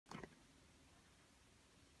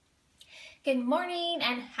Good morning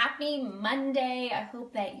and happy Monday. I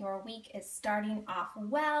hope that your week is starting off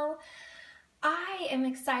well. I am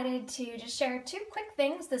excited to just share two quick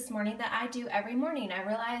things this morning that I do every morning. I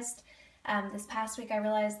realized this past week, I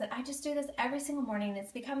realized that I just do this every single morning.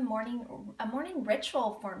 It's become a morning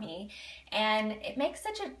ritual for me, and it makes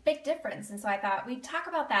such a big difference. And so I thought we'd talk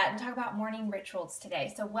about that and talk about morning rituals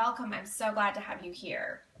today. So welcome. I'm so glad to have you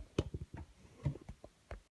here.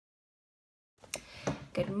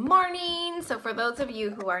 Good morning. So for those of you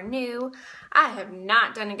who are new, I have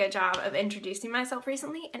not done a good job of introducing myself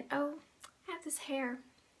recently. And oh, I have this hair.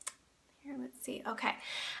 Here, let's see. Okay.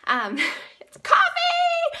 It's coffee!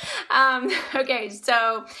 Okay,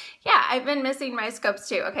 so yeah, I've been missing my scopes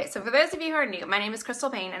too. Okay, so for those of you who are new, my name is Crystal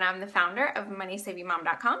Payne and I'm the founder of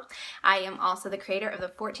MoneySavingMom.com. I am also the creator of the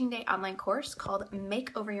 14-day online course called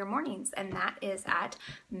Make Over Your Mornings, and that is at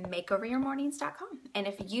makeoveryourmornings.com. And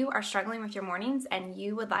if you are struggling with your mornings and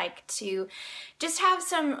you would like to just have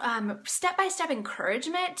some step-by-step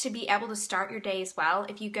encouragement to be able to start your days well,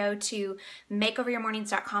 if you go to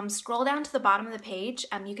makeoveryourmornings.com, scroll down to the bottom of the page,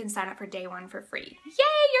 you can sign up for day one for free. Yay,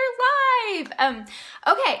 you're live!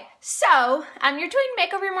 Okay, so you're doing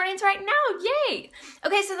Make Over Your Mornings right now. Yay!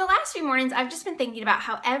 Okay, so the last few mornings I've just been thinking about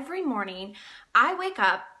how every morning I wake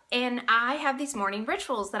up and I have these morning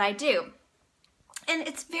rituals that I do. And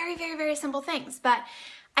it's very, very, very simple things, but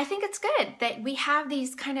I think it's good that we have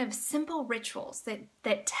these kind of simple rituals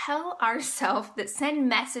that tell ourselves, that send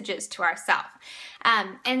messages to ourselves.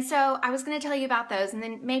 And so I was going to tell you about those, and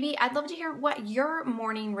then maybe I'd love to hear what your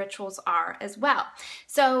morning rituals are as well.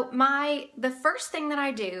 So the first thing that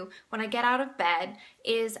I do when I get out of bed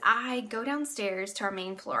is I go downstairs to our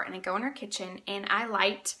main floor and I go in our kitchen and I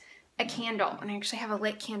light a candle. And I actually have a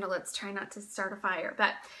lit candle. Let's try not to start a fire,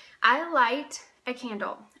 but I light a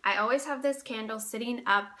candle. I always have this candle sitting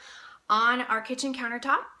up on our kitchen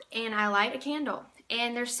countertop, and I light a candle.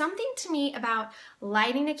 And there's something to me about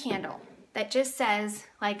lighting a candle that just says,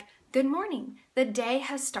 like, good morning, the day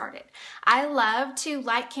has started. I love to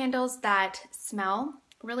light candles that smell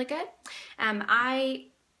really good.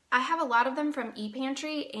 I have a lot of them from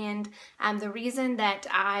ePantry, and the reason that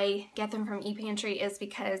I get them from ePantry is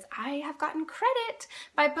because I have gotten credit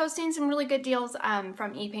by posting some really good deals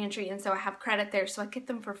from ePantry, and so I have credit there, so I get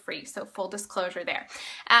them for free, so full disclosure there.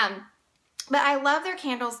 But I love their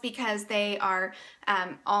candles because they are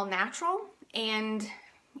all natural, and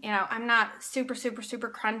you know, I'm not super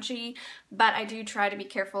crunchy, but I do try to be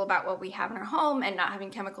careful about what we have in our home and not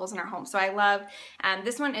having chemicals in our home. So I love,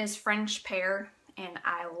 this one is French pear, and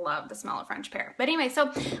I love the smell of French pear. But anyway,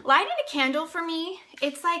 so lighting a candle for me,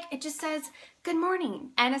 it's like, it just says, good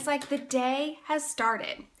morning. And it's like the day has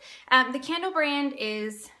started. The candle brand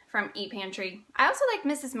is from ePantry. I also like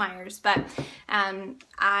Mrs. Meyer's, but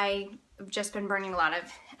I've just been burning a lot of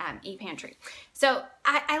ePantry. So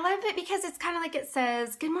I love it because it's kind of like it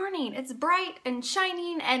says, good morning. It's bright and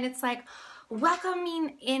shining, and it's like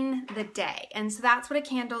welcoming in the day. And so that's what a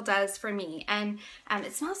candle does for me. And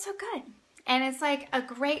it smells so good. And it's like a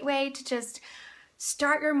great way to just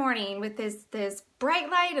start your morning with this bright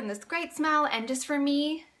light and this great smell. And just for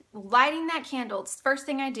me, lighting that candle, it's the first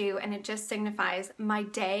thing I do, and it just signifies my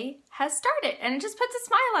day has started. And it just puts a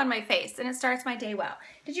smile on my face, and it starts my day well.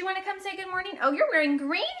 Did you want to come say good morning? Oh, you're wearing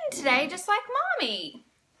green today, just like Mommy.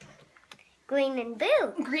 Green and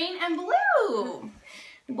blue. Green and blue.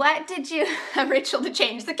 What did you, a ritual to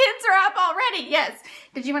change? The kids are up already, yes.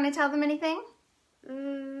 Did you want to tell them anything?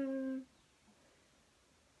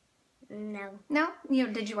 No. No?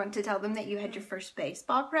 Did you want to tell them that you had your first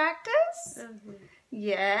baseball practice? Mm-hmm.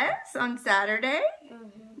 Yes, on Saturday?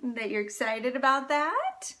 Mm-hmm. That you're excited about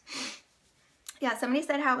that? Yeah, somebody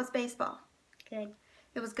said, how was baseball? Good.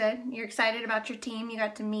 It was good? You're excited about your team? You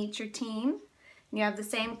got to meet your team? You have the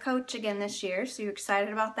same coach again this year, so you're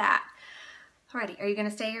excited about that. Alrighty, are you going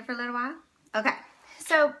to stay here for a little while? Okay,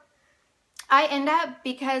 so I end up,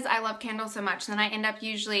 because I love candles so much, then I end up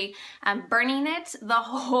usually burning it the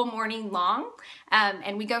whole morning long.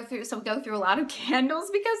 And we go through a lot of candles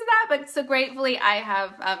because of that, but so gratefully I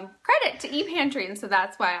have credit to ePantry, and so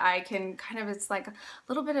that's why I can kind of, it's like a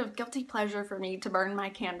little bit of guilty pleasure for me to burn my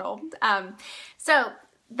candle. So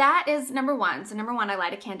that is number one. So number one, I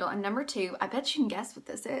light a candle, and number two, I bet you can guess what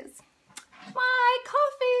this is. My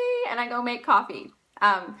coffee! And I go make coffee.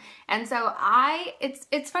 And so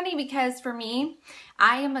it's funny because for me,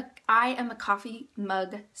 I am a coffee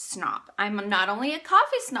mug snob. I'm not only a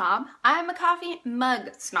coffee snob, I'm a coffee mug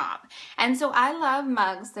snob. And so I love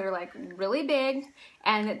mugs that are like really big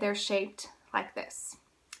and that they're shaped like this.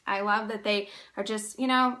 I love that they are just, you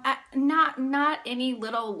know, not any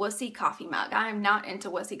little wussy coffee mug. I am not into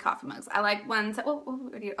wussy coffee mugs. I like ones that,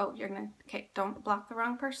 you're going to, okay, don't block the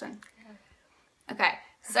wrong person. Okay,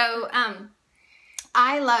 so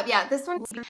I love, this one,